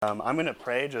I'm going to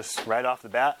pray just right off the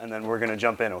bat, and then we're going to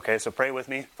jump in, okay? So pray with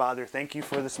me. Father, thank you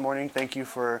for this morning. Thank you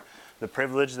for the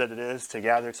privilege that it is to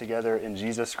gather together in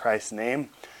Jesus Christ's name.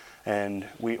 And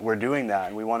we're doing that,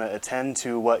 and we want to attend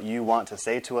to what you want to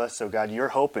say to us. So God, you're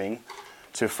hoping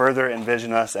to further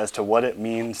envision us as to what it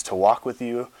means to walk with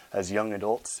you as young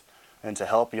adults and to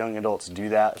help young adults do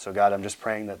that. So God, I'm just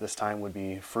praying that this time would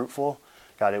be fruitful.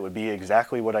 God, it would be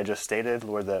exactly what I just stated,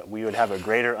 Lord, that we would have a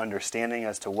greater understanding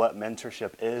as to what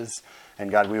mentorship is.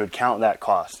 And God, we would count that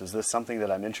cost. Is this something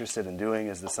that I'm interested in doing?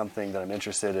 Is this something that I'm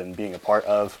interested in being a part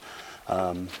of?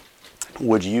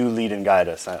 Would you lead and guide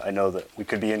us? I know that we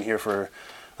could be in here for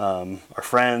our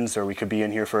friends, or we could be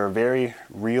in here for a very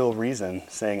real reason,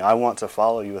 saying, I want to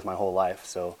follow you with my whole life.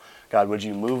 So God, would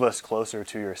you move us closer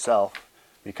to yourself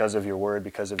because of your word,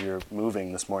 because of your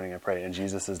moving this morning, I pray. In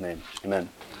Jesus' name, amen.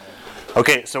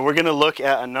 Okay, so we're going to look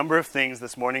at a number of things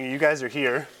this morning. You guys are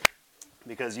here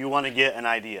because you want to get an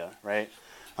idea, right?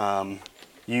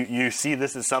 You see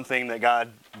this is something that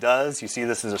God does. You see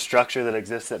this is a structure that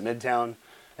exists at Midtown,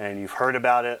 and you've heard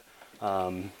about it.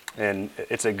 And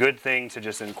it's a good thing to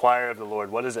just inquire of the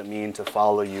Lord, what does it mean to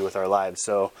follow you with our lives?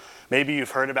 So maybe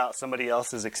you've heard about somebody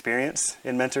else's experience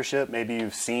in mentorship. Maybe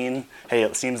you've seen, hey,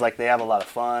 it seems like they have a lot of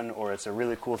fun, or it's a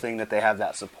really cool thing that they have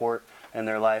that support in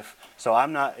their life. So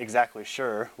I'm not exactly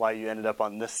sure why you ended up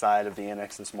on this side of the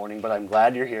annex this morning, but I'm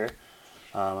glad you're here.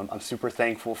 I'm super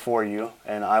thankful for you,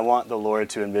 and I want the Lord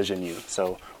to envision you.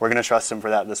 So we're going to trust Him for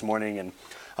that this morning, and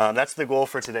that's the goal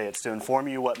for today. It's to inform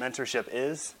you what mentorship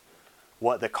is,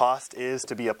 what the cost is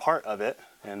to be a part of it,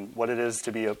 and what it is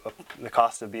to be the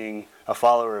cost of being a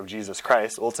follower of Jesus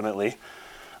Christ, ultimately.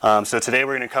 So today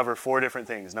we're going to cover 4 different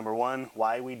things. Number 1,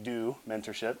 why we do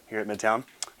mentorship here at Midtown.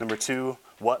 Number 2,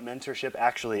 what mentorship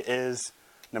actually is.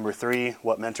 Number 3,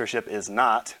 what mentorship is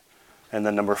not. And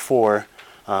then number 4,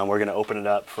 we're going to open it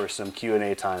up for some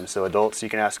Q&A time. So adults, you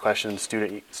can ask questions.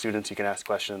 Students, you can ask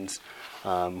questions.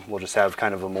 We'll just have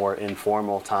kind of a more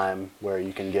informal time where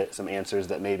you can get some answers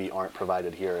that maybe aren't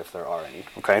provided here if there are any.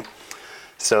 Okay?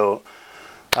 So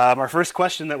our first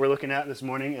question that we're looking at this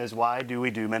morning is, why do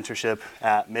we do mentorship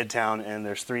at Midtown? And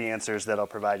there's 3 answers that I'll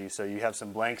provide you. So you have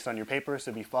some blanks on your paper,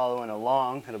 so be following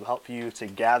along. It'll help you to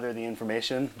gather the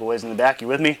information. Boys in the back, you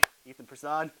with me? Ethan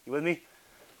Prasad, you with me?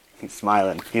 He's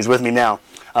smiling. He's with me now.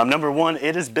 Number 1,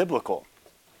 it is biblical.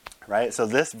 Right? So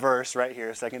this verse right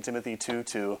here, 2 Timothy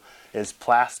 2:2, is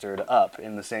plastered up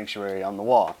in the sanctuary on the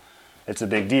wall. It's a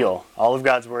big deal. All of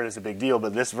God's word is a big deal,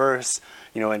 but this verse,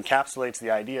 encapsulates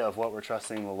the idea of what we're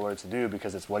trusting the Lord to do,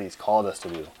 because it's what He's called us to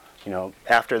do.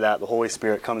 After that, the Holy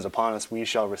Spirit comes upon us, we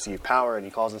shall receive power, and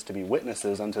He calls us to be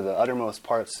witnesses unto the uttermost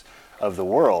parts of the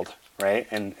world, right,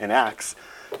 in Acts.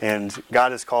 And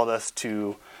God has called us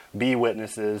to be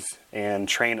witnesses and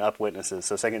train up witnesses.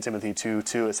 So 2 Timothy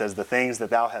 2:2, it says, the things that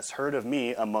thou hast heard of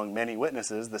me among many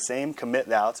witnesses, the same commit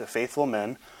thou to faithful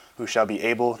men, who shall be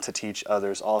able to teach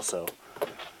others also.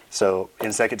 So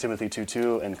in 2 Timothy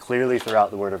 2:2, and clearly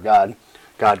throughout the Word of God,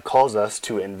 God calls us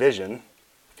to envision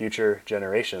future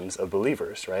generations of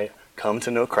believers, right? Come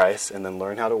to know Christ and then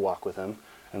learn how to walk with Him.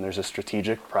 And there's a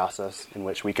strategic process in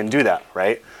which we can do that,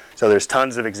 right? So there's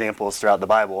tons of examples throughout the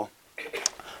Bible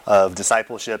of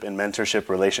discipleship and mentorship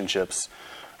relationships.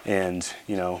 And,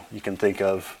 you can think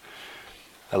of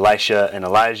Elisha and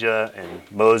Elijah and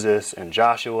Moses and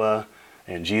Joshua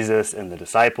and Jesus and the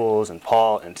disciples and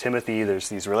Paul and Timothy. There's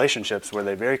these relationships where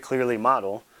they very clearly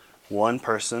model one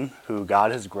person who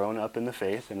God has grown up in the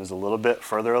faith and is a little bit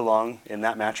further along in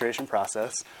that maturation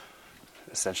process,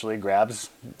 essentially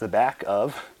grabs the back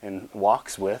of and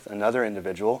walks with another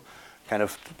individual, kind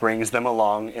of brings them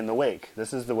along in the wake.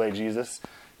 This is the way Jesus,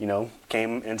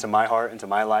 came into my heart, into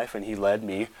my life, and He led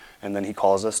me, and then He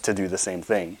calls us to do the same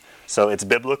thing. So it's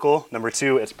biblical. Number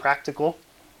 2, it's practical.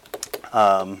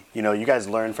 You guys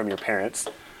learn from your parents.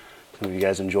 Some of you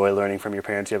guys enjoy learning from your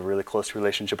parents. You have a really close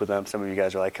relationship with them. Some of you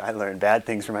guys are like, I learned bad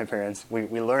things from my parents.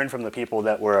 We learn from the people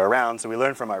that we're around. So we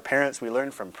learn from our parents. We learn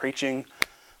from preaching.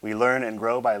 We learn and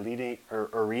grow by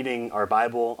reading our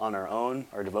Bible on our own,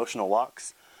 our devotional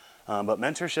walks. But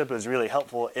mentorship is really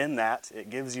helpful in that it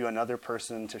gives you another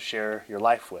person to share your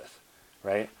life with,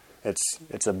 right?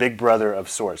 It's a big brother of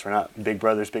sorts. We're not big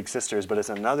brothers, big sisters, but it's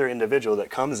another individual that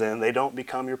comes in. They don't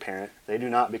become your parent. They do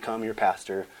not become your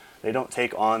pastor. They don't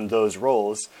take on those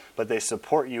roles, but they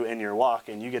support you in your walk,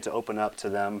 and you get to open up to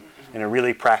them in a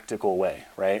really practical way,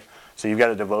 right? So you've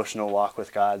got a devotional walk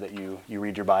with God that you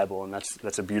read your Bible, and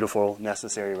that's a beautiful,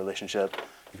 necessary relationship.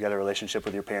 You've got a relationship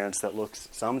with your parents that looks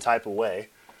some type of way.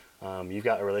 You've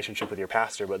got a relationship with your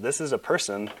pastor, but this is a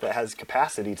person that has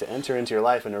capacity to enter into your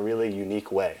life in a really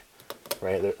unique way,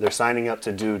 right? They're signing up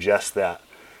to do just that.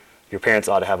 your parents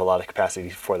ought to have a lot of capacity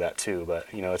for that too. But,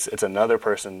 it's another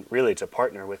person really to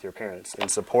partner with your parents in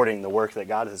supporting the work that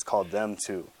God has called them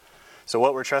to. So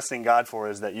what we're trusting God for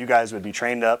is that you guys would be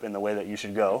trained up in the way that you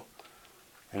should go.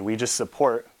 And we just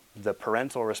support the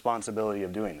parental responsibility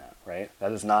of doing that, right?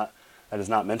 That is not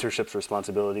mentorship's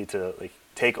responsibility to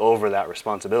take over that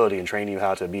responsibility and train you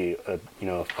how to be a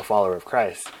follower of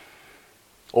Christ.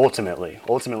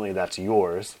 Ultimately that's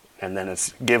yours, and then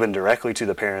it's given directly to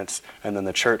the parents, and then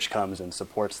the church comes and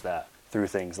supports that through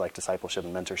things like discipleship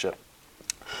and mentorship.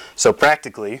 So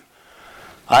practically,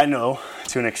 I know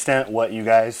to an extent what you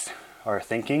guys are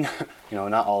thinking.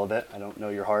 Not all of it. I don't know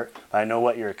your heart. But I know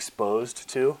what you're exposed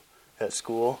to at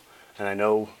school, and I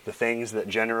know the things that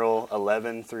general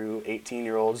 11 through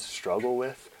 18-year-olds struggle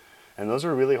with, and those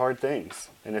are really hard things.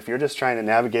 And if you're just trying to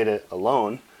navigate it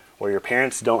alone, or your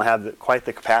parents don't have quite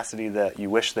the capacity that you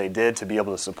wish they did to be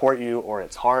able to support you, or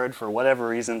it's hard for whatever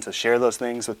reason to share those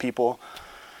things with people,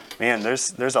 man,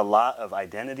 there's a lot of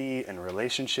identity and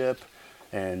relationship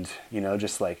and,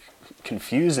 just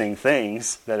confusing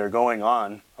things that are going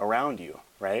on around you,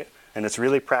 right? And it's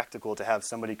really practical to have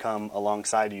somebody come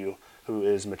alongside you who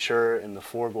is mature in the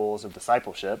 4 goals of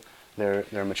discipleship. They're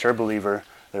a mature believer,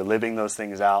 they're living those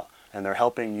things out, and they're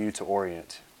helping you to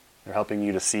orient. They're helping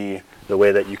you to see the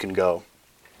way that you can go.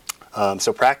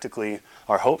 So practically,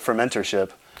 our hope for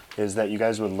mentorship is that you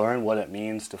guys would learn what it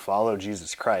means to follow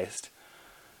Jesus Christ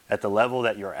at the level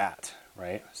that you're at,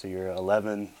 right? So you're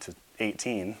 11 to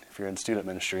 18 if you're in student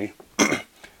ministry,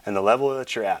 and the level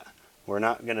that you're at. We're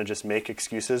not going to just make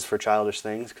excuses for childish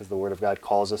things, because the Word of God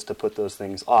calls us to put those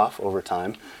things off over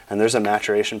time. And there's a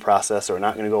maturation process, so we're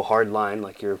not going to go hard line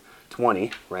like you're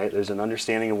 20, right? There's an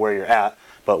understanding of where you're at.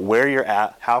 But where you're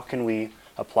at, how can we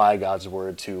apply God's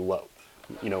Word to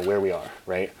where we are,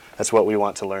 right? That's what we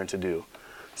want to learn to do.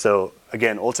 So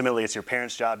again, ultimately it's your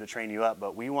parents' job to train you up,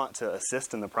 but we want to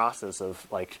assist in the process of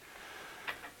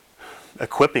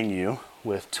equipping you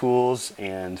with tools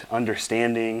and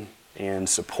understanding and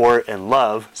support and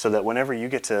love, so that whenever you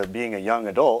get to being a young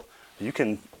adult, you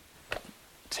can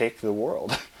take the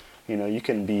world. You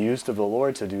can be used of the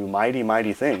Lord to do mighty,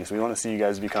 mighty things. We want to see you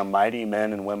guys become mighty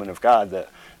men and women of God that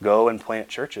go and plant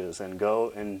churches and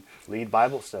go and lead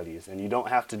Bible studies. And you don't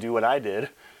have to do what I did,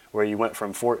 where you went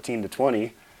from 14 to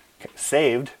 20,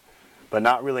 saved, but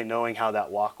not really knowing how that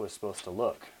walk was supposed to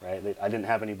look, right? I didn't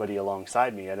have anybody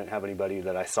alongside me. I didn't have anybody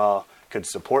that I saw could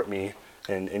support me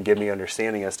and give me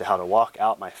understanding as to how to walk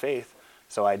out my faith.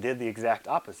 So I did the exact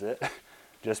opposite,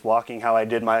 just walking how I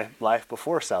did my life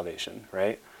before salvation,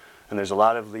 right? And there's a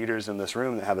lot of leaders in this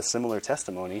room that have a similar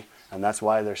testimony, and that's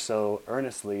why they're so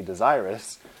earnestly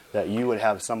desirous that you would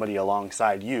have somebody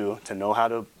alongside you to know how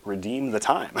to redeem the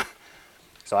time.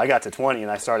 So I got to 20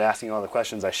 and I started asking all the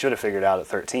questions I should have figured out at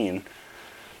 13,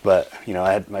 but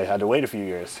I had to wait a few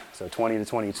years. So 20 to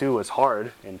 22 was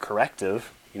hard and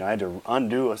corrective. I had to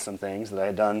undo some things that I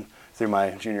had done through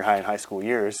my junior high and high school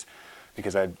years,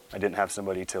 because I didn't have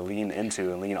somebody to lean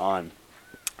into and lean on.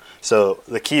 So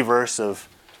the key verse of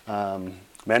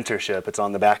mentorship, it's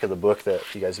on the back of the book that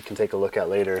you guys can take a look at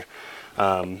later.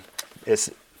 It's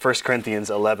 1 Corinthians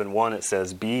 11:1. It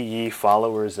says, "Be ye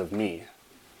followers of me."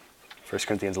 1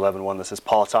 Corinthians 11:1. This is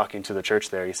Paul talking to the church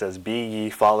there. He says, "Be ye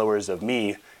followers of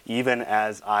me, even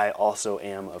as I also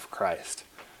am of Christ."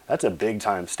 That's a big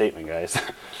time statement, guys.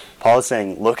 Paul is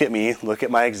saying, look at me, look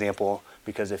at my example,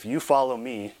 because if you follow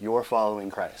me, you're following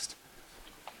Christ.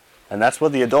 And that's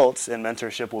what the adults in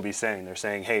mentorship will be saying. They're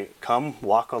saying, hey, come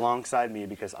walk alongside me,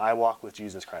 because I walk with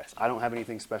Jesus Christ. I don't have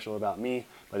anything special about me,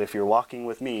 but if you're walking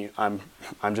with me, I'm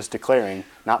just declaring,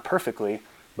 not perfectly,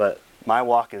 but my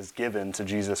walk is given to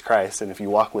Jesus Christ, and if you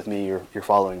walk with me, you're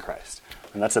following Christ.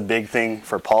 And that's a big thing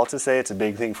for Paul to say. It's a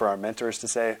big thing for our mentors to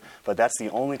say, but that's the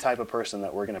only type of person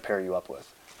that we're going to pair you up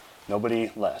with.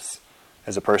 Nobody less.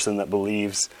 As a person that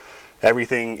believes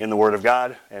everything in the Word of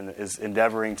God and is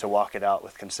endeavoring to walk it out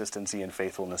with consistency and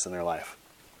faithfulness in their life.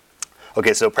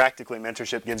 Okay, so practically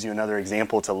mentorship gives you another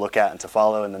example to look at and to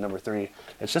follow. And then number 3,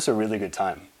 it's just a really good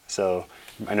time. So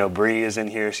I know Bree is in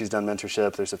here. She's done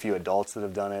mentorship. There's a few adults that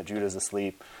have done it. Judah's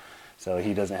asleep, so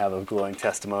he doesn't have a glowing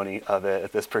testimony of it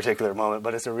at this particular moment.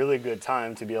 But it's a really good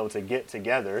time to be able to get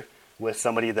together with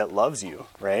somebody that loves you,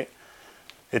 right?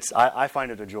 I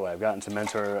find it a joy. I've gotten to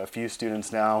mentor a few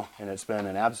students now, and it's been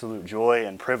an absolute joy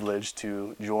and privilege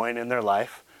to join in their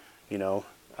life.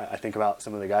 I think about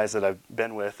some of the guys that I've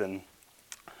been with, and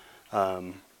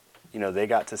they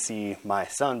got to see my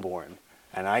son born,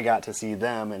 and I got to see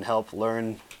them and help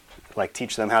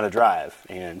teach them how to drive.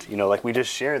 And, we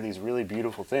just share these really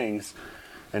beautiful things.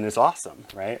 And it's awesome,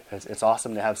 right? It's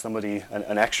awesome to have somebody,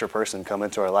 an extra person come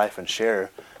into our life and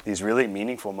share these really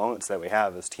meaningful moments that we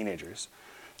have as teenagers.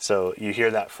 So you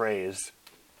hear that phrase,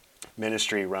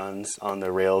 ministry runs on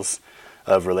the rails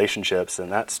of relationships, and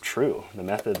that's true. The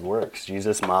method works.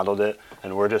 Jesus modeled it,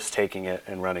 and we're just taking it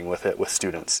and running with it with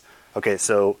students. Okay,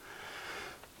 so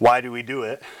why do we do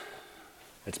it?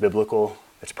 It's biblical,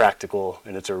 it's practical,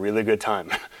 and it's a really good time.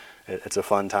 It's a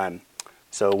fun time.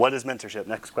 So what is mentorship?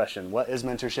 Next question. What is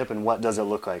mentorship and what does it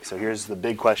look like? So here's the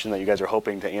big question that you guys are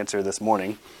hoping to answer this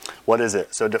morning. What is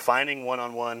it? So defining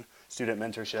one-on-one student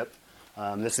mentorship.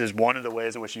 This is one of the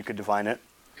ways in which you could define it.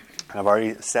 I've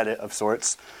already said it of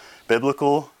sorts.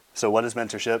 Biblical. So what is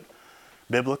mentorship?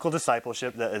 Biblical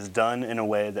discipleship that is done in a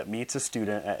way that meets a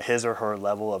student at his or her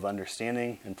level of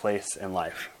understanding and place in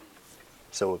life.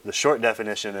 So the short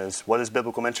definition is, what is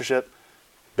biblical mentorship?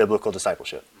 Biblical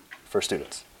discipleship for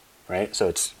students. Right? So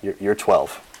it's you're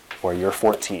 12 or you're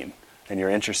 14 and you're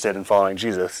interested in following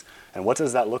Jesus. And what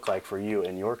does that look like for you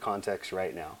in your context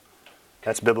right now?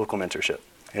 That's biblical mentorship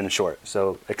in short.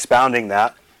 So expounding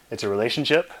that, it's a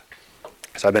relationship.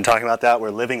 So I've been talking about that. We're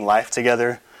living life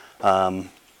together.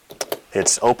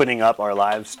 It's opening up our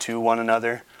lives to one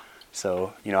another.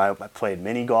 So, I played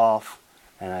mini golf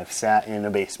and I've sat in a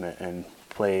basement and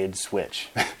played Switch.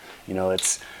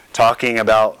 It's talking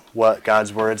about what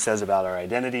God's Word says about our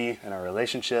identity and our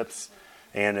relationships,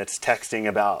 and it's texting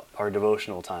about our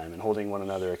devotional time and holding one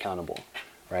another accountable,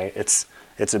 right?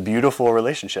 It's a beautiful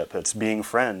relationship. It's being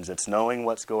friends. It's knowing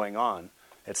what's going on.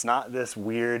 It's not this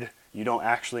weird, you don't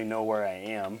actually know where I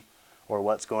am or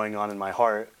what's going on in my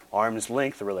heart, arm's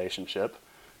length relationship.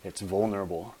 It's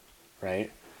vulnerable, right?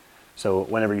 So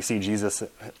whenever you see Jesus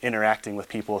interacting with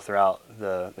people throughout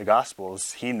the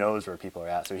Gospels, he knows where people are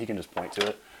at, so he can just point to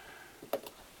it.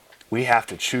 We have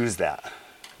to choose that.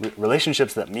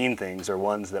 Relationships that mean things are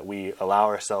ones that we allow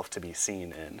ourselves to be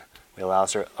seen in. We allow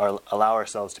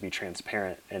ourselves to be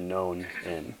transparent and known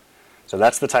in. So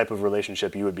that's the type of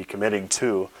relationship you would be committing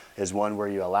to, is one where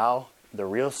you allow the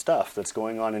real stuff that's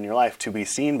going on in your life to be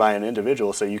seen by an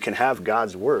individual so you can have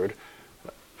God's Word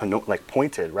like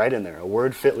pointed right in there, a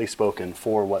word fitly spoken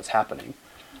for what's happening.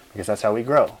 Because that's how we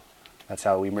grow. That's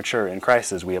how we mature in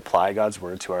Christ, is we apply God's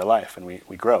Word to our life and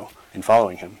we grow in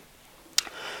following Him.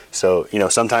 So,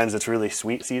 sometimes it's really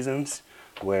sweet seasons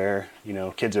where,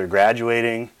 kids are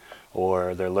graduating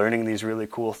or they're learning these really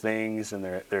cool things, and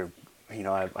they're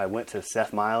I went to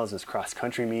Seth Miles'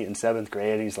 cross-country meet in 7th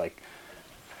grade. He's like,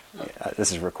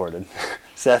 this is recorded.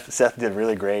 Seth did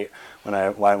really great when I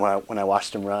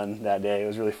watched him run that day. It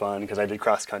was really fun because I did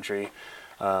cross-country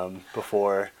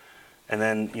before. And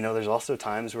then, there's also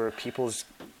times where people's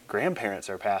grandparents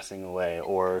are passing away,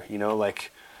 or,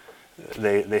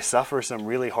 they suffer some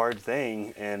really hard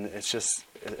thing, and it's just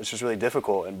really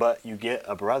difficult. But you get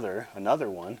a brother, another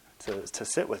one, to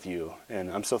sit with you.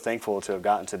 And I'm so thankful to have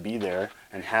gotten to be there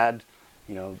and had,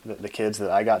 the kids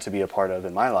that I got to be a part of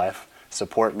in my life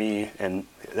support me, and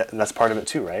that's part of it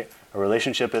too, right? A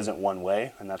relationship isn't one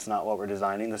way, and that's not what we're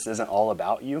designing. This isn't all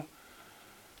about you.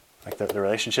 Like the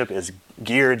relationship is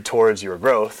geared towards your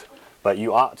growth, but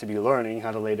you ought to be learning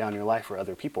how to lay down your life for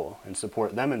other people and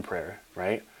support them in prayer,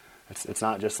 right? It's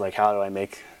not just like, how do I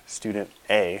make student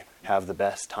A have the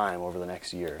best time over the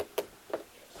next year?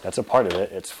 That's a part of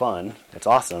it. It's fun. It's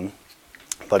awesome.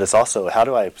 But it's also, how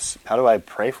do I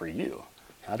pray for you?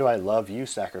 How do I love you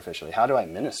sacrificially? How do I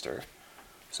minister?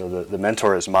 So the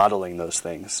mentor is modeling those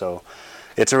things. So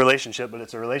it's a relationship, but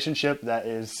it's a relationship that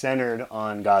is centered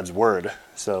on God's Word.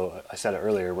 So I said it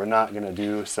earlier, we're not going to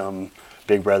do some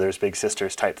big brothers, big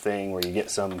sisters type thing where you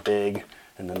get some big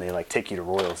and then they take you to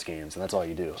Royals games and that's all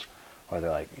you do. Or they're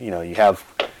like, you have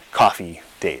coffee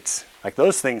dates. Like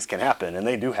those things can happen, and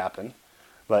they do happen,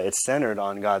 but it's centered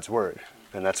on God's Word.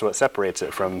 And that's what separates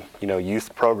it from,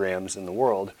 youth programs in the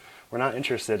world. We're not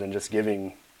interested in just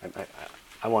giving,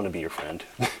 I want to be your friend.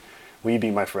 Will you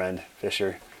be my friend,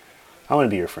 Fisher? I want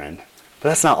to be your friend. But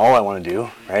that's not all I want to do,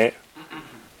 right?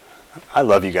 I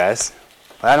love you guys.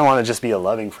 But I don't want to just be a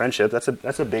loving friendship. That's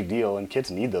a big deal, and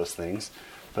kids need those things.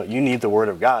 But you need the Word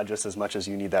of God just as much as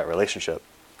you need that relationship.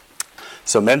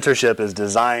 So mentorship is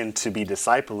designed to be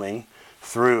discipling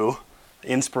through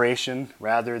inspiration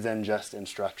rather than just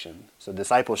instruction. So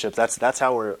discipleship, that's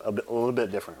how we're a little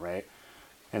bit different, right?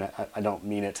 And I don't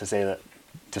mean it to say that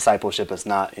discipleship is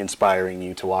not inspiring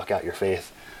you to walk out your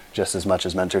faith just as much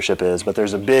as mentorship is, but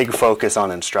there's a big focus on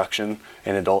instruction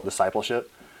in adult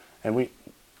discipleship. And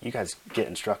you guys get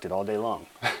instructed all day long,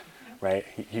 right?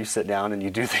 You sit down and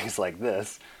you do things like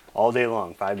this all day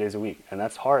long, 5 days a week. And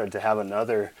that's hard to have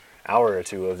another hour or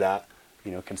two of that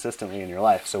consistently in your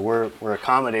life. So we're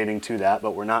accommodating to that,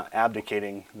 but we're not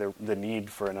abdicating the need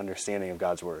for an understanding of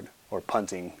God's word, or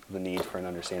punting the need for an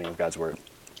understanding of God's word.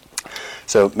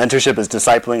 So mentorship is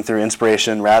discipling through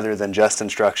inspiration rather than just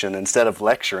instruction. Instead of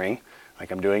lecturing,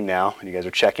 like I'm doing now, and you guys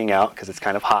are checking out because it's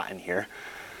kind of hot in here.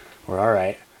 We're all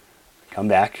right. Come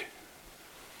back.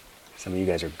 Some of you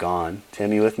guys are gone.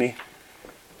 Tim, you with me?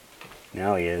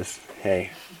 Now he is.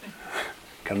 Hey,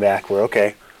 come back. We're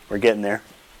okay. We're getting there.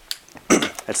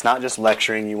 It's not just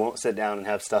lecturing. You won't sit down and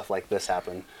have stuff like this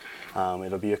happen.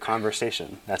 It'll be a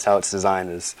conversation. That's how it's designed,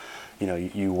 is,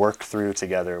 you work through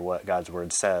together what God's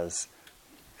word says,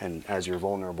 and as you're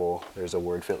vulnerable, there's a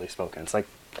word fitly spoken.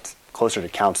 It's closer to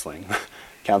counseling,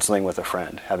 counseling with a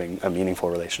friend, having a meaningful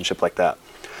relationship like that.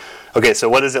 Okay, so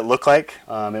what does it look like?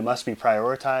 It must be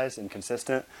prioritized and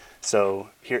consistent. So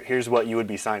here's what you would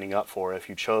be signing up for if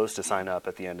you chose to sign up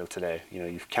at the end of today.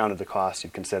 You've counted the cost,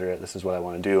 you've considered it, this is what I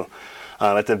want to do.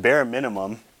 At the bare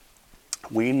minimum,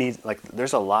 we need,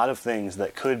 there's a lot of things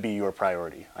that could be your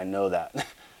priority. I know that.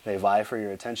 They vie for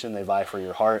your attention, they vie for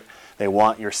your heart, they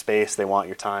want your space, they want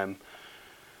your time.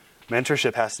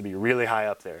 Mentorship has to be really high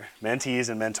up there. Mentees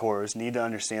and mentors need to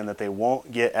understand that they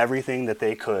won't get everything that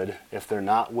they could if they're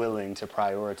not willing to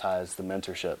prioritize the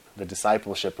mentorship, the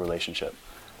discipleship relationship.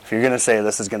 If you're going to say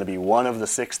this is going to be one of the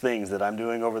 6 things that I'm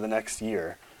doing over the next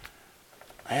year,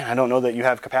 man, I don't know that you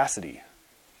have capacity,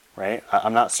 right?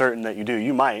 I'm not certain that you do.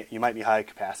 You might be high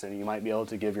capacity. You might be able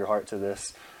to give your heart to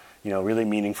this, really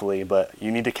meaningfully, but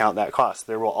you need to count that cost.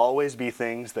 There will always be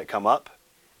things that come up,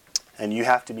 and you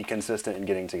have to be consistent in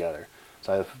getting together.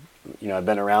 So I've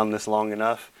been around this long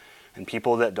enough, and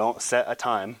people that don't set a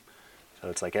time, so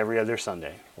it's like every other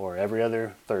Sunday or every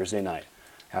other Thursday night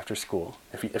after school.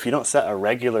 If you don't set a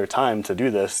regular time to do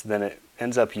this, then it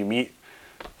ends up you meet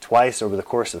twice over the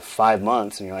course of 5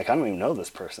 months, and you're like, I don't even know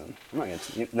this person.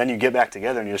 Then you get back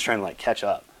together and you're just trying to catch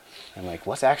up. And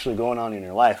what's actually going on in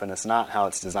your life? And it's not how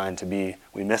it's designed to be.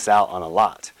 We miss out on a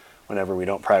lot whenever we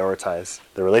don't prioritize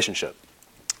the relationship.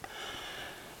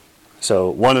 So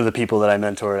one of the people that I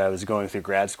mentored, I was going through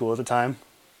grad school at the time.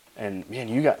 And man,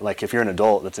 you got, if you're an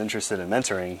adult that's interested in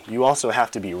mentoring, you also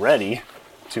have to be ready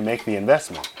to make the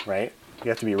investment, right? You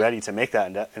have to be ready to make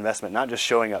that investment, not just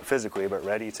showing up physically, but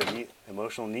ready to meet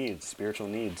emotional needs, spiritual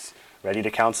needs, ready to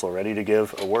counsel, ready to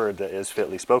give a word that is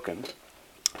fitly spoken.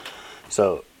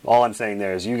 So all I'm saying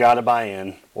there is you got to buy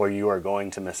in, or you are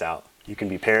going to miss out. You can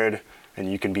be paired,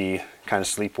 and you can be kind of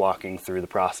sleepwalking through the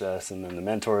process, and then the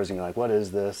mentors, and you're like, what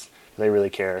is this? Do they really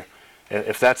care?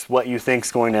 If that's what you think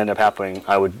is going to end up happening,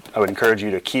 I would encourage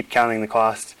you to keep counting the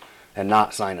cost and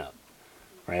not sign up,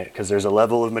 right? Because there's a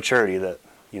level of maturity that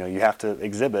you have to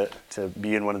exhibit to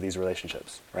be in one of these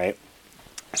relationships, right?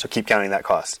 So keep counting that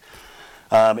cost.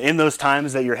 In those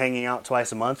times that you're hanging out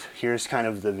twice a month, here's kind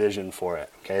of the vision for it.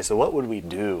 Okay, so what would we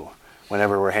do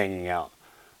whenever we're hanging out?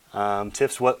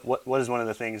 Tips, what is one of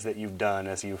the things that you've done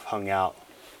as you've hung out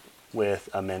with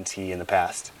a mentee in the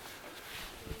past?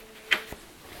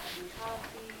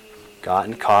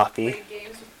 Gotten coffee.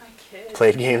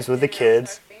 Played games with the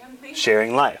kids.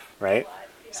 Sharing life, right?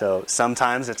 So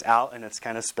sometimes it's out and it's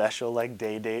kind of special, like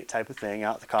day date type of thing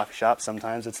out at the coffee shop.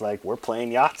 Sometimes it's like we're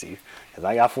playing Yahtzee because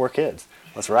I got 4 kids.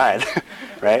 Let's ride,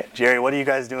 right? Jerry, what are you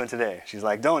guys doing today? She's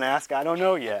like, don't ask, I don't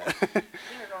know yet.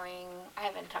 I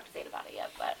haven't talked to Zade about it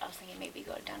yet, but I was thinking maybe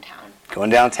go downtown. Going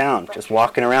downtown, just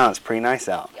walking around. It's pretty nice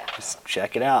out. Yeah. Just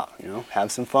check it out,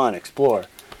 have some fun, explore.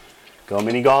 Go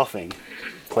mini golfing,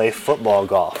 play football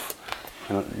golf.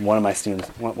 One of my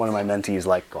mentees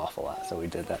liked golf a lot, so we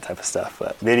did that type of stuff.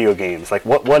 But video games,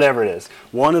 whatever it is.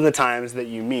 One of the times that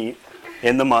you meet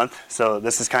in the month, so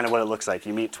this is kind of what it looks like.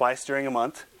 You meet twice during a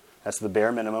month. That's the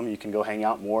bare minimum. You can go hang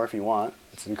out more if you want.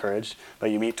 It's encouraged.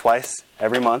 But you meet twice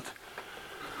every month.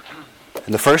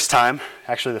 And the first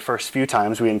few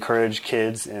times, we encourage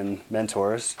kids and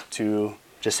mentors to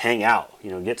just hang out,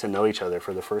 get to know each other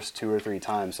for the first 2 or 3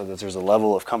 times so that there's a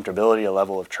level of comfortability, a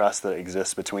level of trust that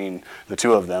exists between the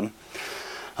two of them.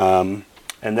 And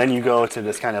then you go to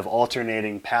this kind of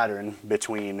alternating pattern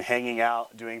between hanging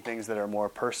out, doing things that are more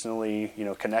personally,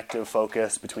 connective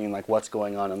focus between what's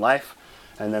going on in life,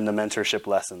 and then the mentorship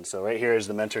lessons. So right here is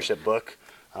the mentorship book.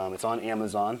 It's on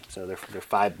Amazon, so they're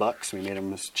 $5. We made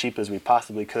them as cheap as we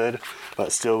possibly could,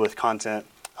 but still with content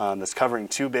that's covering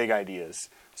 2 big ideas.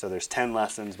 So there's 10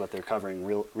 lessons, but they're covering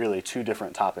really 2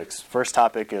 different topics. First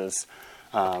topic is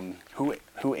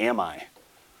who am I?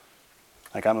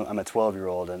 I'm a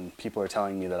 12-year-old, and people are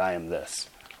telling me that I am this,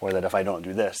 or that if I don't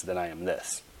do this, then I am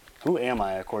this. Who am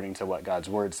I according to what God's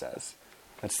Word says?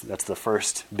 That's the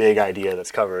first big idea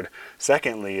that's covered.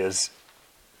 Secondly is,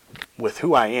 with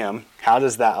who I am, how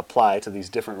does that apply to these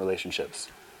different relationships?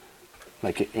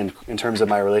 Like in terms of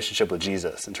my relationship with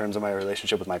Jesus, in terms of my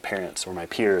relationship with my parents or my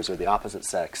peers or the opposite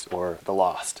sex or the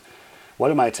lost.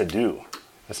 What am I to do,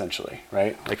 essentially,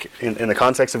 right? Like in the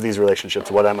context of these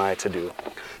relationships, what am I to do?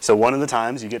 So one of the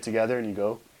times you get together and you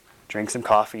go drink some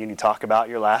coffee and you talk about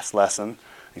your last lesson,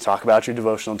 you talk about your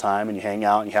devotional time and you hang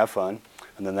out and you have fun.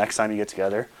 And the next time you get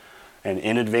together, and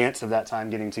in advance of that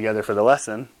time getting together for the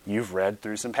lesson, you've read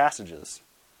through some passages.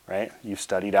 Right? You've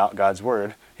studied out God's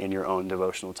Word in your own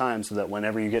devotional time so that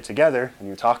whenever you get together and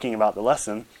you're talking about the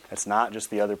lesson, it's not just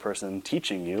the other person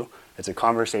teaching you, it's a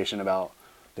conversation about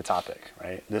the topic,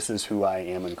 right? This is who I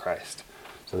am in Christ.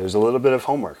 So there's a little bit of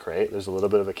homework, right? There's a little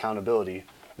bit of accountability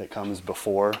that comes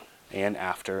before and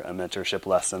after a mentorship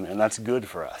lesson, and that's good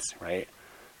for us, right?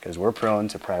 Because we're prone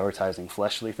to prioritizing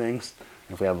fleshly things.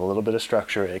 If we have a little bit of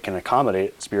structure, it can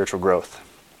accommodate spiritual growth.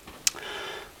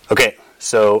 Okay,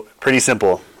 so pretty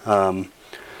simple.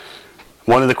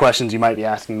 One of the questions you might be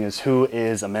asking is, who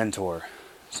is a mentor?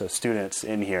 So students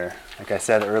in here, like I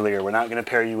said earlier, we're not going to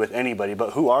pair you with anybody,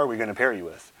 but who are we going to pair you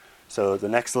with? So the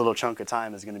next little chunk of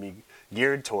time is going to be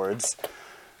geared towards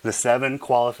the 7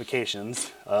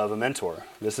 qualifications of a mentor.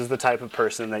 This is the type of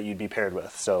person that you'd be paired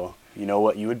with. So you know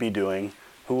what you would be doing.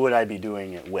 Who would I be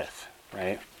doing it with,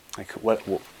 right? Like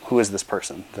who is this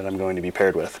person that I'm going to be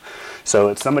paired with? So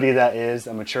it's somebody that is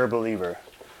a mature believer.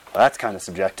 Well, that's kind of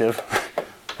subjective.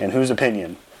 And whose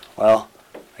opinion? Well,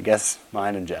 I guess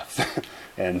mine and Jeff's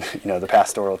and the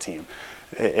pastoral team.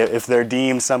 If they're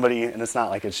deemed somebody, and it's not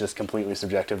like it's just completely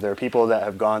subjective, there are people that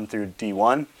have gone through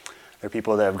D1, there are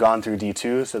people that have gone through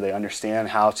D2, so they understand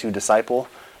how to disciple.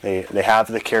 They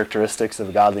have the characteristics of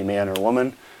a godly man or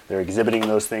woman. They're exhibiting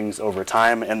those things over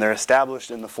time, and they're established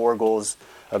in the 4 goals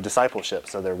of discipleship.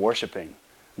 So they're worshiping.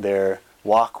 Their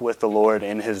walk with the Lord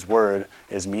in His Word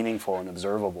is meaningful and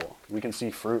observable. We can see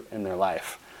fruit in their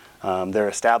life. They're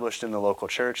established in the local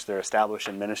church. They're established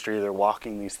in ministry. They're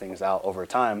walking these things out over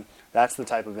time. That's the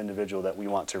type of individual that we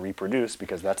want to reproduce,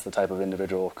 because that's the type of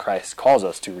individual Christ calls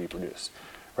us to reproduce.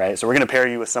 Right? So we're going to pair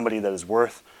you with somebody that is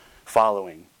worth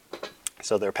following.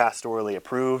 So they're pastorally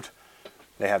approved.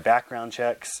 They have background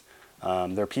checks.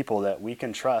 They're people that we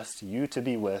can trust you to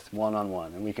be with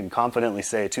one-on-one. And we can confidently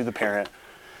say to the parent,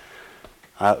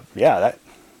 that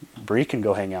Bree can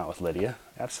go hang out with Lydia.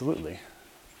 Absolutely.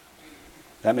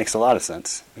 That makes a lot of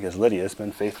sense, because Lydia's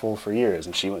been faithful for years,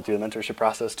 and she went through the mentorship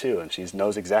process too, and she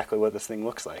knows exactly what this thing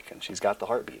looks like, and she's got the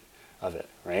heartbeat of it,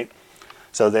 right?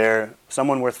 So they're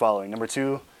someone worth following. Number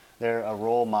 2, they're a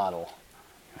role model.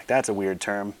 Like, that's a weird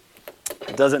term.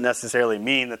 It doesn't necessarily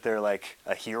mean that they're like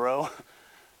a hero.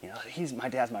 My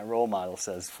dad's my role model,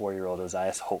 says 4-year-old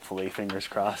Ozias, hopefully, fingers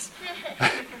crossed.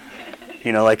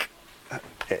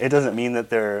 It doesn't mean that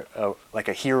they're like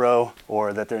a hero,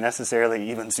 or that they're necessarily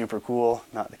even super cool.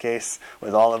 Not the case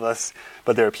with all of us.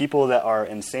 But there are people that are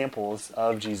ensamples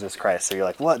of Jesus Christ. So you're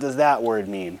like, what does that word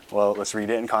mean? Well, let's read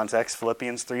it in context.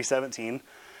 Philippians 3:17.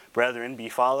 Brethren, be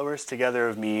followers together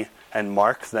of me, and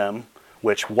mark them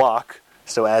which walk,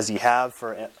 so as ye have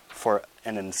for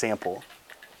an ensample.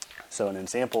 So an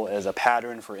ensample is a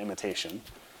pattern for imitation.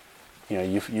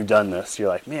 You've done this. You're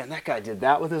like, man, that guy did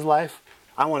that with his life.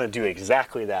 I want to do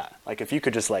exactly that. Like, if you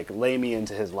could just lay me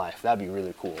into his life, that'd be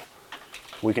really cool.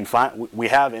 We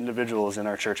have individuals in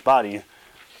our church body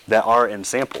that are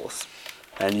ensamples.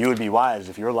 And you would be wise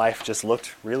if your life just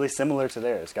looked really similar to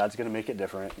theirs. God's going to make it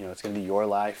different. It's going to be your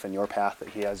life and your path that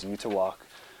He has you to walk.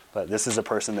 But this is a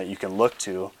person that you can look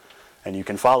to and you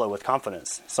can follow with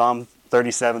confidence. Psalm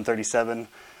 37:37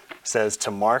 says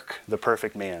to mark the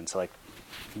perfect man. So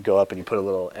you go up and you put a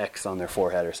little X on their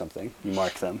forehead or something. You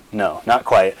mark them. No, not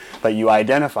quite. But you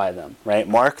identify them, right?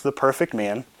 Mark the perfect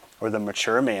man, or the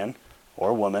mature man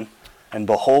or woman, and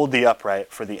behold the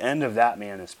upright, for the end of that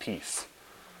man is peace.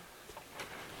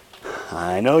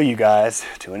 I know you guys,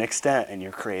 to an extent, and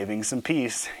you're craving some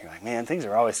peace. You're like, man, things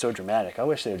are always so dramatic. I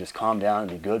wish they would just calm down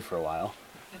and be good for a while.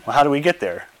 Well, how do we get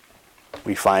there?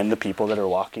 We find the people that are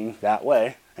walking that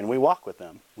way, and we walk with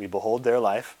them. We behold their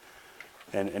life,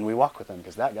 and we walk with them,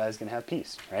 because that guy's going to have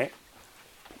peace, right?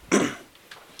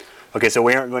 Okay, so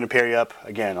we aren't going to pair you up.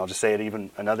 Again, I'll just say it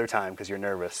even another time, because you're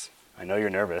nervous. I know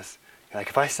you're nervous. You're like,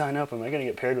 if I sign up, am I going to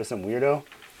get paired with some weirdo?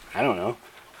 I don't know.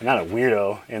 I'm not a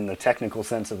weirdo in the technical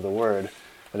sense of the word,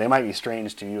 but they might be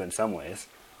strange to you in some ways,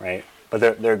 right?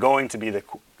 But they're going to be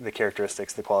the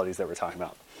characteristics, the qualities that we're talking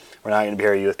about. We're not going to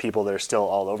pair you with people that are still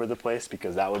all over the place,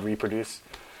 because that would reproduce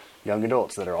young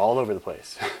adults that are all over the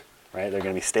place, right? They're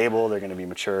going to be stable. They're going to be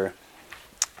mature.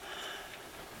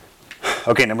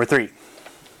 Okay, number 3,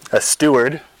 a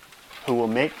steward who will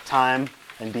make time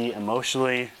and be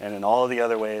emotionally and in all the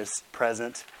other ways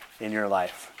present in your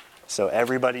life. So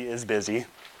everybody is busy,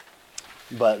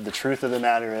 but the truth of the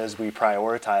matter is we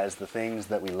prioritize the things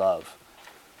that we love.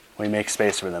 We make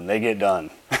space for them. They get done.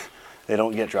 They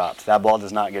don't get dropped. That ball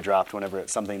does not get dropped whenever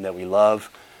it's something that we love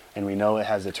and we know it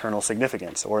has eternal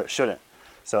significance, or it shouldn't.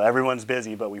 So everyone's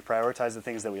busy, but we prioritize the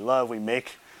things that we love. We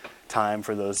make time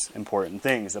for those important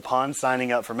things. Upon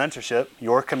signing up for mentorship,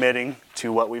 you're committing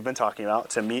to what we've been talking about,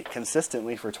 to meet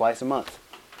consistently for twice a month.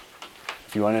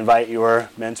 If you want to invite your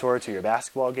mentor to your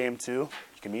basketball game too,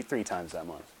 you can meet 3 times that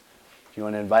month. If you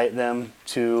want to invite them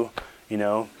to,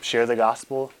 share the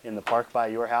gospel in the park by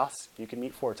your house, you can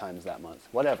meet 4 times that month.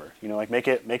 Whatever. Make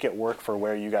it work for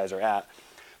where you guys are at.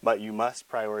 But you must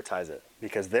prioritize it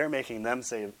because they're making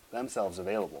themselves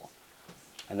available.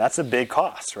 And that's a big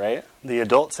cost, right? The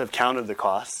adults have counted the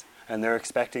costs, and they're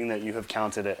expecting that you have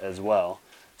counted it as well.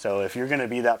 So if you're going to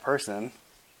be that person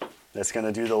that's going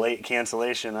to do the late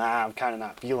cancellation, I'm kind of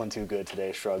not feeling too good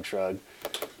today, shrug, shrug.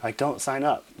 Don't sign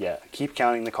up yet. Keep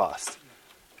counting the cost.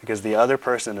 Because the other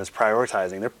person is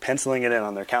prioritizing. They're penciling it in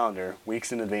on their calendar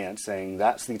weeks in advance, saying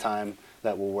that's the time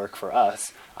that will work for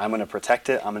us. I'm going to protect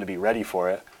it. I'm going to be ready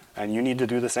for it. And you need to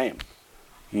do the same.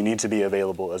 You need to be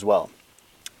available as well.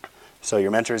 So your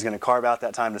mentor is going to carve out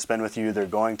that time to spend with you. They're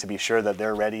going to be sure that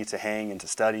they're ready to hang and to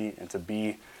study and to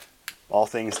be all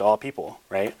things to all people,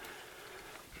 right?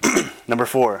 Number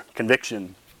 4,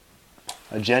 conviction.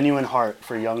 A genuine heart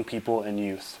for young people and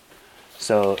youth.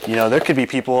 So, there could be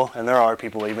people, and there are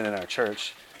people even in our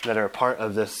church, that are part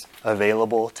of this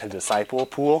available to disciple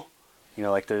pool.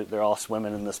 They're all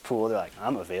swimming in this pool. They're like,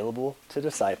 I'm available to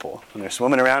disciple. And they're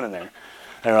swimming around in there.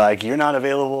 And they're like, you're not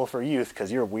available for youth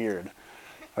because you're weird.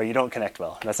 Or you don't connect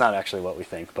well. That's not actually what we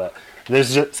think. But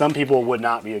some people would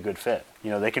not be a good fit.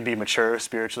 They can be mature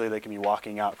spiritually. They can be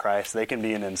walking out Christ. They can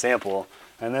be an example.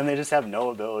 And then they just have no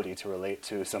ability to relate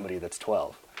to somebody that's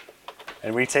 12.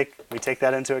 And we take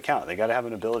that into account. They got to have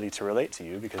an ability to relate to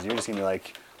you because you're just going to be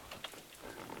like,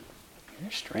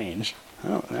 you're strange. I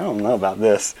don't know about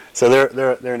this. So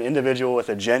they're an individual with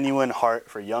a genuine heart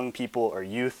for young people or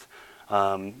youth.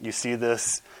 You see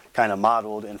this kind of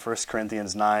modeled in 1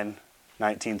 Corinthians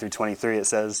 9:19 through 23. It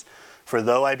says, "For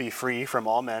though I be free from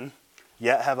all men,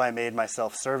 yet have I made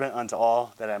myself servant unto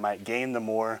all, that I might gain the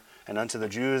more. And unto the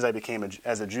Jews I became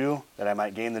as a Jew, that I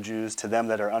might gain the Jews. To them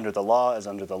that are under the law as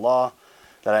under the law,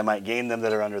 that I might gain them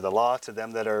that are under the law. To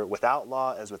them that are without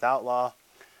law as without law,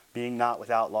 being not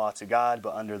without law to God,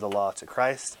 but under the law to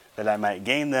Christ, that I might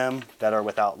gain them that are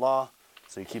without law."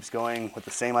 So he keeps going with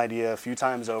the same idea a few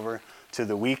times over. To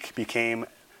the weak became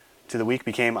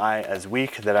I as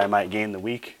weak, that I might gain the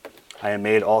weak. I am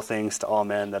made all things to all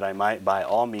men, that I might by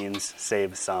all means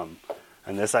save some.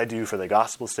 And this I do for the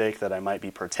gospel's sake, that I might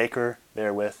be partaker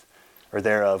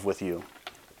thereof with you.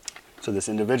 So this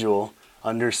individual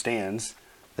understands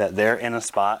that they're in a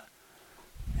spot,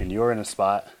 and you're in a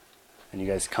spot, and you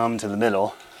guys come to the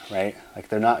middle, right?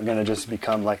 They're not going to just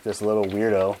become like this little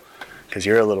weirdo, because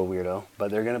you're a little weirdo, but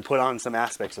they're going to put on some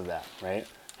aspects of that, right?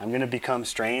 I'm going to become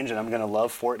strange, and I'm going to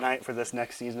love Fortnite for this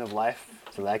next season of life,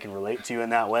 so that I can relate to you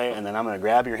in that way, and then I'm going to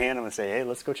grab your hand and I'm going to say, hey,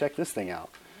 let's go check this thing out.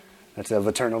 That's of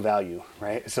eternal value,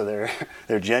 right? So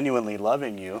they're genuinely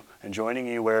loving you and joining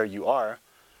you where you are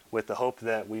with the hope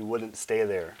that we wouldn't stay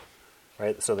there,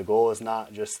 right? So the goal is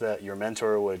not just that your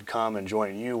mentor would come and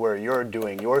join you where you're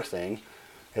doing your thing.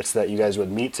 It's that you guys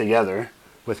would meet together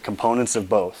with components of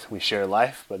both. We share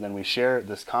life, but then we share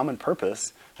this common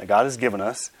purpose that God has given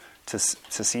us to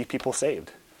see people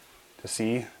saved, to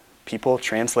see people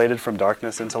translated from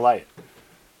darkness into light.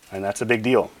 And that's a big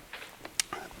deal.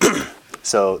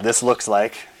 So this looks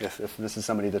like, if this is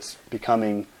somebody that's they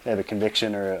have a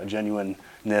conviction or a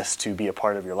genuineness to be a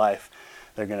part of your life,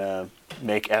 they're going to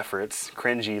make efforts,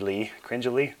 cringily,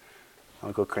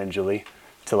 I'll go cringily,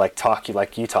 to talk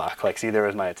like you talk. See, there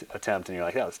was my attempt, and you're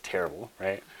like, that was terrible,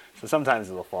 right? So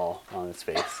sometimes it'll fall on its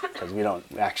face, because we don't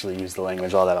actually use the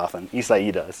language all that often.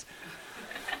 Isai does.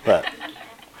 But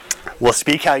we'll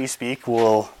speak how you speak.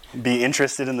 We'll be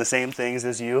interested in the same things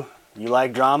as you. You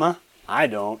like drama? I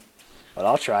don't. But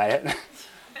I'll try it.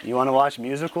 You want to watch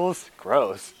musicals?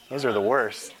 Gross. Those are the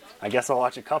worst. I guess I'll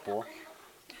watch a couple.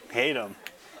 Hate them.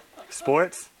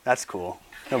 Sports? That's cool.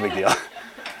 No big deal.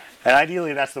 And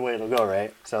ideally, that's the way it'll go,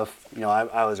 right? So if,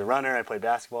 I was a runner, I played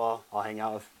basketball, I'll hang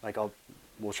out with,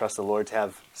 we'll trust the Lord to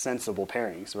have sensible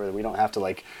pairings where we don't have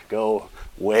to, go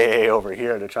way over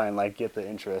here to try and, get the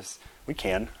interest. We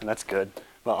can, and that's good.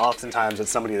 But oftentimes,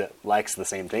 it's somebody that likes the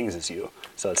same things as you.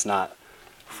 So it's not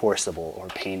forcible or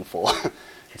painful.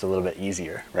 It's a little bit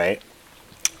easier, right?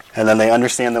 And then they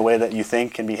understand the way that you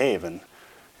think and behave, and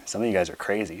Some of you guys are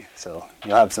crazy, so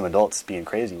you'll have some adults being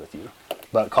crazy with you,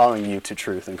 but calling you to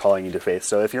truth and calling you to faith.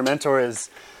 So if your mentor is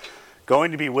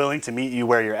going to be willing to meet you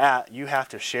where you're at, you have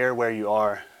to share where you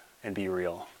are and be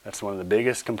real. That's one of the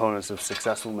biggest components of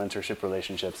successful mentorship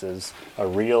relationships, is a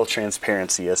real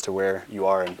transparency as to where you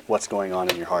are and what's going on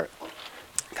in your heart.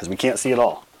 Because we can't see it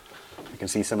all. We can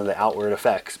see some of the outward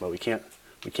effects, but we can't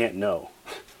know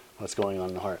what's going on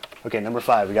in the heart. Okay, number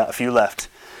 5. We got a few left.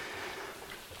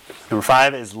 Number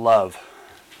 5 is love.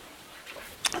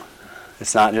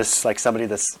 It's not just like somebody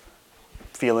that's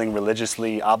feeling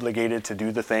religiously obligated to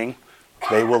do the thing.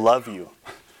 They will love you.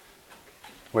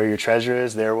 Where your treasure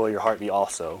is, there will your heart be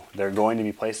also. They're going to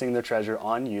be placing their treasure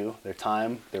on you, their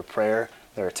time, their prayer,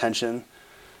 their attention,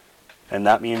 and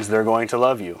that means they're going to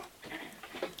love you.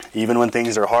 Even when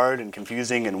things are hard and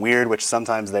confusing and weird, which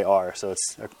sometimes they are. So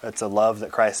it's a love that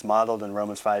Christ modeled in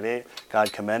Romans 5:8.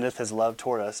 God commendeth his love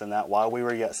toward us, and that while we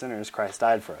were yet sinners, Christ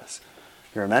died for us.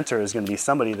 Your mentor is going to be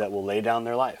somebody that will lay down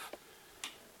their life,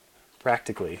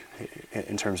 practically,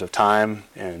 in terms of time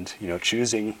and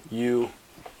choosing you.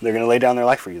 They're going to lay down their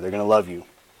life for you. They're going to love you,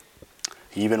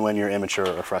 even when you're immature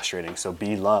or frustrating. So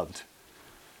be loved.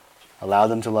 Allow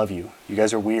them to love you. You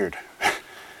guys are weird.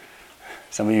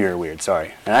 Some of you are weird,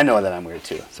 sorry. And I know that I'm weird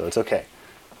too, so it's okay.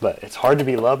 But it's hard to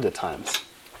be loved at times.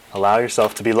 Allow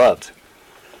yourself to be loved.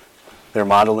 They're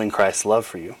modeling Christ's love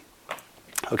for you.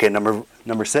 Okay, number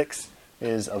 6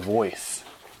 is a voice.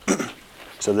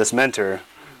 So this mentor,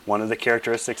 one of the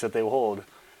characteristics that they will hold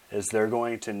is they're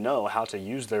going to know how to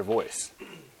use their voice.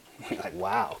 Like,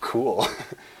 wow, cool.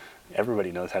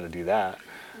 Everybody knows how to do that.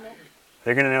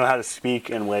 They're going to know how to speak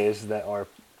in ways that are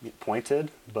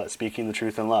pointed, but speaking the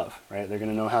truth in love, right? They're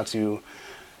going to know how to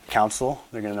counsel.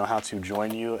 They're going to know how to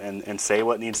join you and say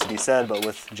what needs to be said, but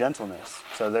with gentleness.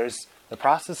 So there's the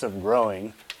process of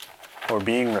growing or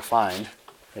being refined.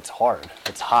 It's hard.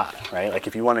 It's hot, right? Like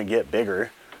if you want to get bigger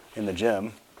in the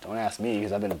gym, don't ask me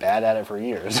because I've been bad at it for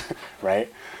years,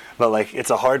 right? But like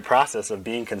it's a hard process of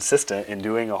being consistent in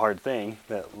doing a hard thing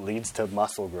that leads to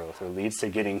muscle growth or leads to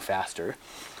getting faster.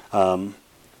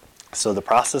 So the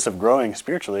process of growing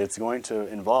spiritually, it's going to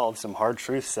involve some hard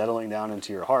truths settling down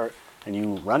into your heart and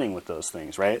you running with those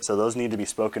things, right? So those need to be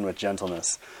spoken with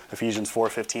gentleness. Ephesians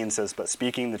 4:15 says, but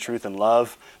speaking the truth in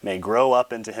love may grow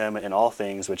up into him in all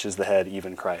things, which is the head,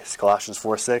 even Christ. Colossians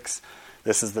 4:6,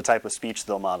 this is the type of speech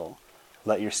they'll model.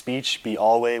 Let your speech be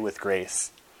always with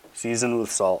grace, seasoned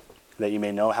with salt, that you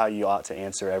may know how you ought to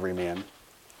answer every man.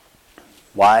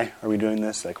 Why are we doing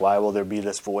this? Like, why will there be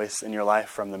this voice in your life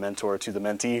from the mentor to the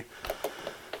mentee?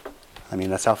 I mean,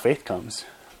 that's how faith comes.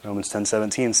 Romans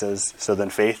 10:17 says, so then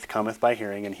faith cometh by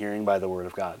hearing, and hearing by the word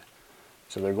of God.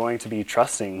 So they're going to be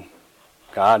trusting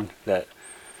God that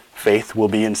faith will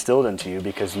be instilled into you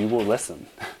because you will listen.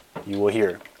 You will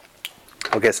hear.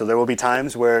 Okay, so there will be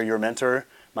times where your mentor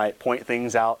might point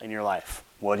things out in your life.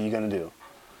 What are you going to do?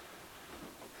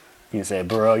 You can say,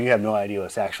 bro, you have no idea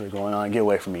what's actually going on. Get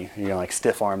away from me. You're going to like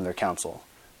stiff arm their counsel.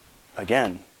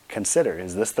 Again, consider,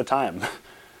 is this the time?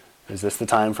 Is this the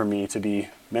time for me to be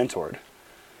mentored?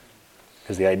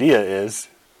 Because the idea is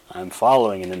I'm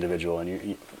following an individual, and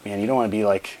you don't want to be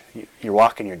like you're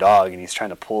walking your dog and he's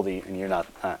trying to pull and you're not.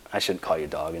 I shouldn't call you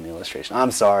dog in the illustration.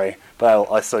 I'm sorry, but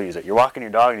I'll still use it. You're walking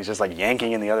your dog and he's just like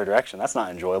yanking in the other direction. That's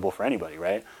not enjoyable for anybody,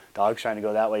 right? Dog's trying to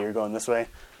go that way, you're going this way.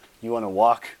 You want to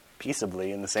walk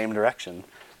peaceably in the same direction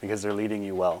because they're leading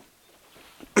you well.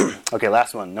 Okay,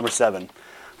 last one, number 7,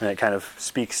 and it kind of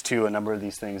speaks to a number of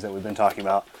these things that we've been talking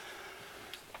about.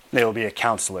 They will be a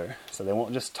counselor. So they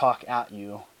won't just talk at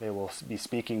you. They will be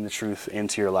speaking the truth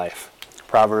into your life.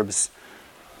 Proverbs,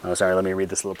 let me read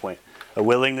this little point. A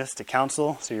willingness to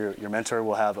counsel. So your mentor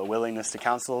will have a willingness to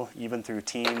counsel even through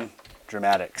teen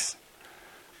dramatics.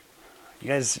 You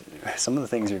guys, some of the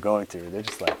things you're going through, they're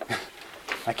just like,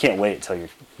 I can't wait until you're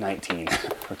 19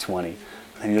 or 20.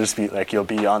 And you'll just be like, you'll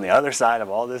be on the other side of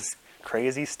all this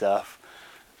crazy stuff.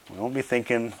 We won't be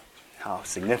thinking how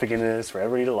significant it is for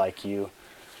everybody to like you.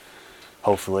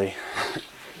 Hopefully.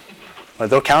 But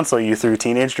they'll counsel you through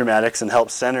teenage dramatics and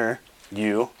help center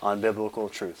you on biblical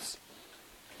truths.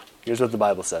 Here's what the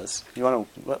Bible says.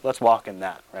 Let's walk in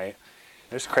that, right?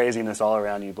 There's craziness all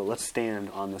around you, but let's stand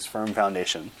on this firm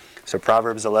foundation. So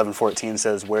Proverbs 11:14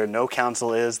 says, where no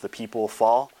counsel is, the people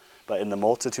fall, but in the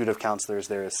multitude of counselors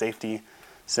there is safety.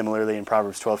 Similarly, in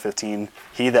Proverbs 12:15,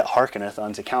 he that hearkeneth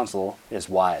unto counsel is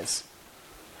wise.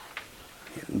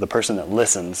 The person that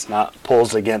listens, not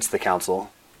pulls against the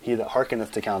counsel. He that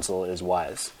hearkeneth to counsel is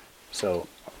wise. So,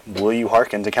 will you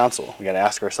hearken to counsel? We got to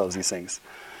ask ourselves these things.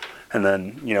 And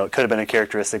then, it could have been a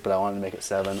characteristic, but I wanted to make it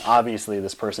 7. Obviously,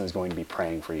 this person is going to be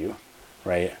praying for you,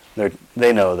 right?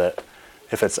 They know that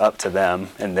if it's up to them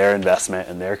and their investment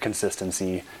and their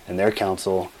consistency and their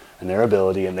counsel and their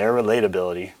ability and their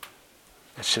relatability,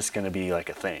 it's just going to be like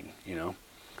a thing,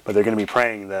 But they're going to be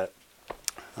praying that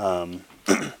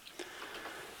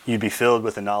you'd be filled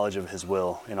with the knowledge of his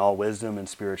will in all wisdom and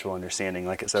spiritual understanding,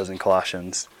 like it says in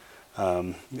Colossians.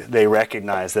 They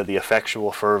recognize that the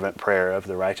effectual, fervent prayer of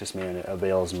the righteous man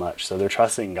avails much. So they're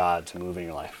trusting God to move in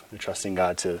your life. They're trusting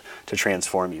God to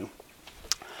transform you.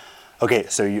 Okay,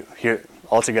 so you here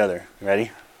all together.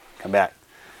 Ready? Come back.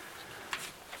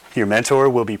 Your mentor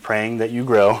will be praying that you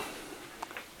grow.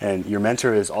 And your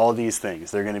mentor is all these things.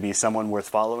 They're going to be someone worth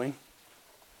following.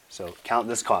 So count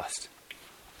this cost.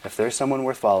 If there's someone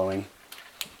worth following,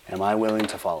 am I willing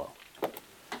to follow?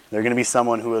 They're going to be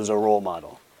someone who is a role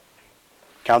model.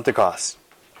 Count the costs.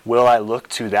 Will I look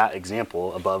to that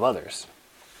example above others?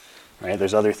 Right?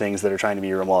 There's other things that are trying to be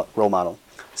your role model.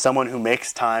 Someone who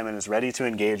makes time and is ready to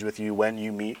engage with you when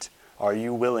you meet. Are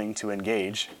you willing to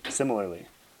engage similarly?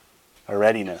 A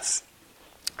readiness.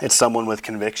 It's someone with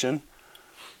conviction.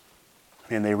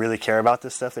 And they really care about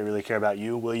this stuff. They really care about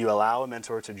you. Will you allow a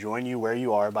mentor to join you where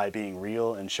you are by being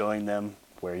real and showing them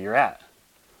where you're at?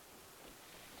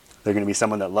 They're going to be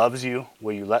someone that loves you.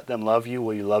 Will you let them love you?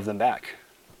 Will you love them back?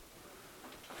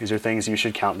 These are things you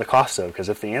should count the cost of, because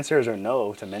if the answers are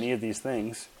no to many of these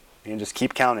things, you can just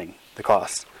keep counting the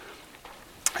cost.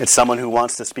 It's someone who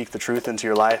wants to speak the truth into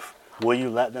your life. Will you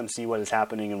let them see what is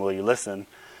happening and will you listen?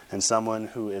 And someone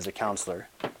who is a counselor.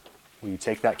 Will you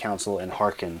take that counsel and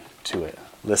hearken to it,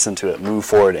 listen to it, move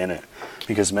forward in it?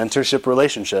 Because mentorship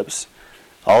relationships,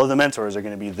 all of the mentors are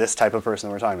going to be this type of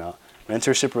person we're talking about.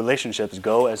 Mentorship relationships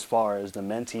go as far as the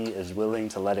mentee is willing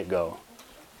to let it go.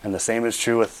 And the same is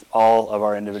true with all of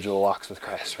our individual walks with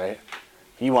Christ, right?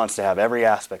 He wants to have every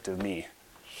aspect of me.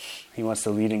 He wants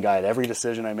to lead and guide every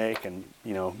decision I make and,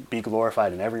 be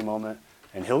glorified in every moment.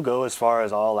 And he'll go as far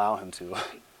as I'll allow him to.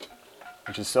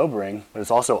 Which is sobering, but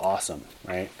it's also awesome,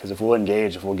 right? Because if we'll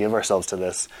engage, if we'll give ourselves to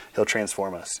this, he'll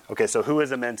transform us. Okay, so who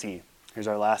is a mentee? Here's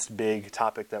our last big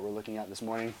topic that we're looking at this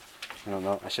morning. I don't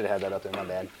know, I should have had that up there, my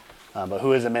bad. But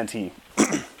who is a mentee?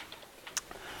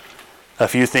 A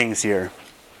few things here.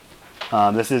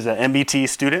 This is an MBT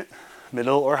student,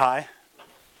 middle or high,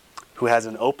 who has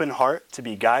an open heart to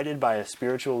be guided by a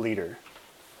spiritual leader.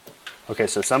 Okay,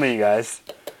 so some of you guys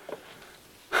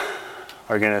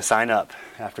are going to sign up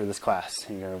after this class.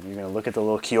 You're going to look at the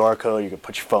little QR code, you can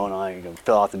put your phone on, you can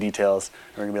fill out the details,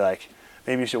 and we're going to be like,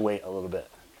 maybe you should wait a little bit,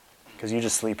 because you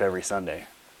just sleep every Sunday.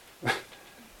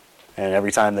 And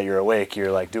every time that you're awake,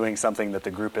 you're like doing something that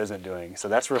the group isn't doing. So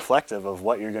that's reflective of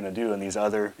what you're going to do in these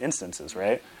other instances,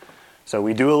 right? So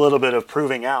we do a little bit of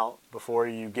proving out before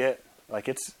you get, like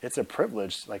it's a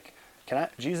privilege. Like,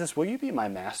 Jesus, will you be my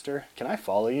master? Can I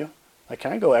follow you? Like,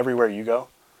 can I go everywhere you go?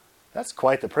 That's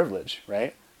quite the privilege,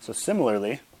 right? So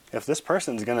similarly, if this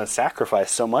person's going to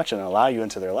sacrifice so much and allow you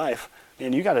into their life,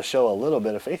 then you got to show a little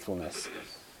bit of faithfulness.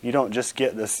 You don't just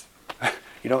get this,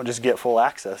 you don't just get full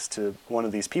access to one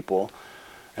of these people,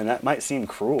 and that might seem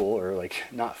cruel or like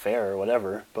not fair or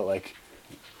whatever, but like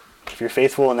if you're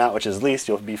faithful in that which is least,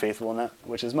 you'll be faithful in that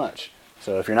which is much.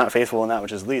 So if you're not faithful in that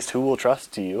which is least, who will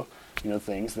trust to you,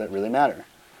 things that really matter?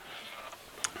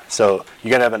 So you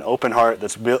got to have an open heart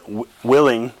that's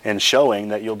willing and showing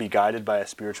that you'll be guided by a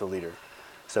spiritual leader.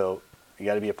 So you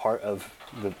got to be a part of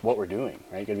what we're doing,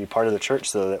 right? You got to be part of the church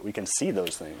so that we can see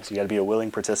those things. You got to be a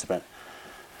willing participant.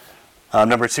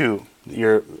 Number two,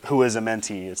 who is a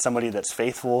mentee? It's somebody that's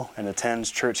faithful and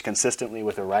attends church consistently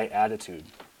with the right attitude.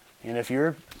 And if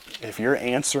you're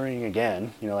answering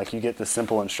again, like you get this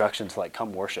simple instruction to like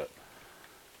come worship,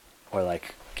 or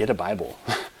like get a Bible.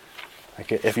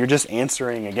 Like if you're just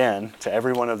answering again to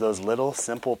every one of those little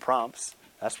simple prompts,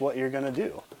 that's what you're going to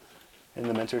do in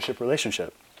the mentorship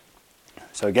relationship.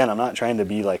 So again, I'm not trying to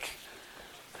be like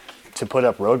to put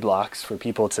up roadblocks for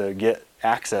people to get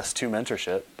access to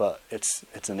mentorship, but it's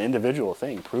an individual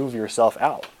thing. Prove yourself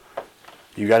out.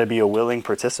 You got to be a willing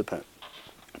participant.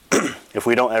 If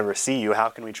we don't ever see you, how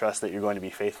can we trust that you're going to be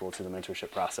faithful to the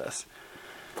mentorship process?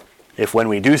 If when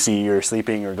we do see you, you're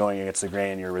sleeping or going against the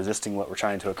grain, you're resisting what we're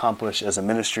trying to accomplish as a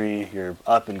ministry, you're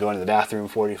up and going to the bathroom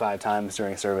 45 times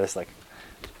during service, like,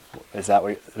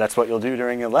 that's what you'll do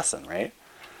during a lesson, right?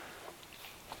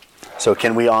 So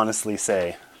can we honestly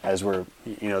say, as we're,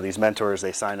 these mentors,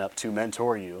 they sign up to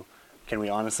mentor you, can we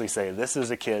honestly say, this is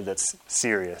a kid that's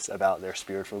serious about their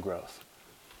spiritual growth?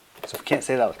 So if we can't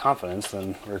say that with confidence,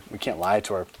 then we can't lie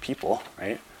to our people,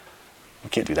 right? We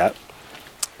can't do that.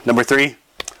 Number three,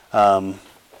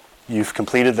 you've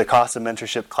completed the cost of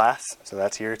mentorship class, so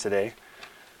that's here today.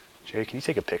 Jerry, can you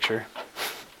take a picture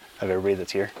of everybody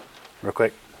that's here real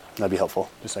quick? That'd be helpful,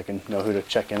 just so I can know who to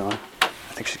check in on.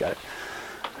 I think she's got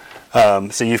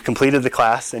it. So you've completed the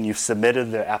class and you've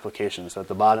submitted the application. So at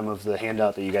the bottom of the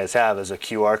handout that you guys have is a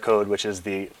QR code, which is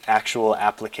the actual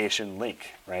application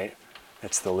link, right?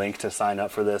 It's the link to sign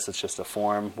up for this. It's just a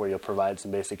form where you'll provide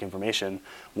some basic information.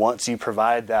 Once you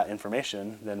provide that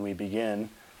information, then we begin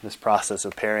this process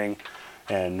of pairing,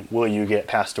 and will you get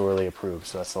pastorally approved?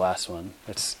 So that's the last one.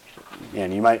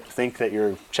 And you might think that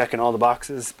you're checking all the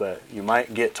boxes, but you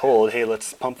might get told, hey,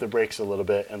 let's pump the brakes a little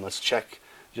bit and let's check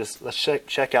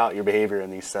out your behavior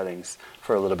in these settings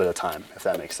for a little bit of time, if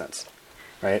that makes sense,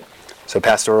 right? So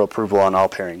pastoral approval on all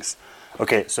pairings.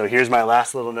 Okay, so here's my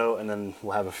last little note, and then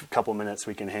we'll have a couple minutes.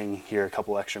 We can hang here a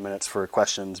couple extra minutes for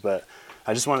questions, but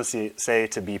I just want to say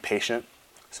to be patient.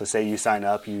 So say you sign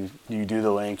up, you do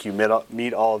the link, you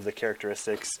meet all of the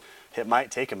characteristics. It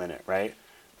might take a minute, right?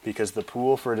 Because the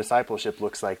pool for discipleship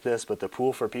looks like this, but the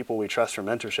pool for people we trust for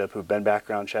mentorship who've been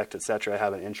background checked, etc.,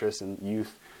 have an interest in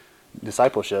youth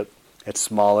discipleship, it's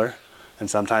smaller, and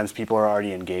sometimes people are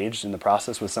already engaged in the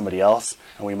process with somebody else,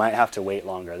 and we might have to wait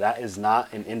longer. That is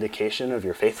not an indication of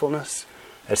your faithfulness.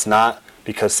 It's not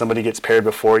because somebody gets paired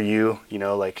before you,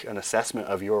 like an assessment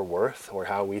of your worth or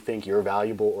how we think you're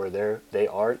valuable or they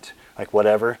aren't, like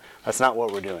whatever. That's not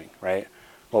what we're doing, right?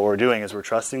 What we're doing is we're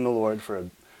trusting the Lord for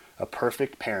a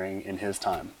perfect pairing in His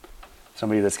time.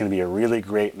 Somebody that's going to be a really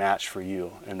great match for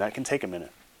you, and that can take a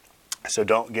minute. So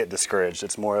don't get discouraged.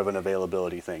 It's more of an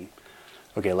availability thing.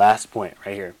 Okay, last point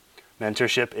right here.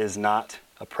 Mentorship is not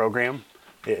a program.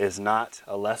 It is not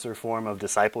a lesser form of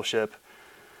discipleship.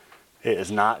 It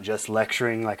is not just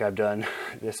lecturing like I've done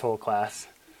this whole class.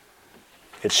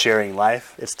 It's sharing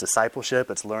life. It's discipleship.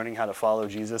 It's learning how to follow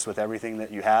Jesus with everything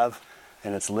that you have.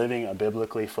 And it's living a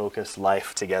biblically focused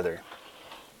life together.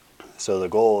 So the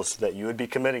goals that you would be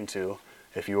committing to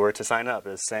if you were to sign up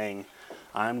is saying,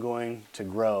 I'm going to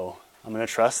grow. I'm going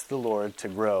to trust the Lord to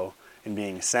grow in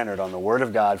being centered on the Word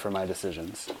of God for my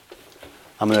decisions.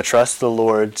 I'm going to trust the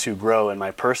Lord to grow in my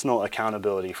personal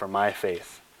accountability for my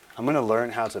faith. I'm going to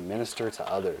learn how to minister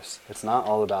to others. It's not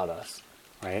all about us,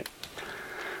 right?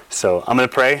 So I'm going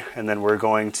to pray, and then we're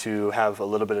going to have a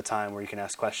little bit of time where you can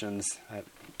ask questions.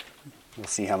 We'll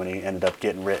see how many ended up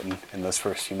getting written in those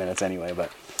first few minutes anyway.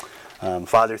 But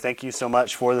Father, thank you so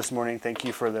much for this morning. Thank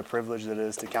you for the privilege that it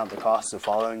is to count the cost of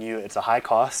following you. It's a high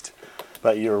cost,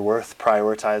 but you're worth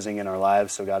prioritizing in our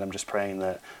lives. So God, I'm just praying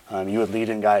that you would lead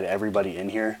and guide everybody in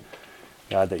here.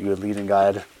 God, that you would lead and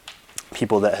guide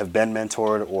people that have been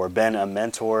mentored or been a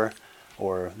mentor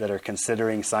or that are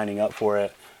considering signing up for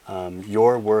it.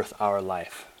 You're worth our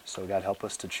life. So God, help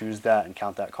us to choose that and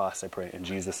count that cost, I pray. In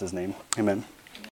Jesus' name, amen.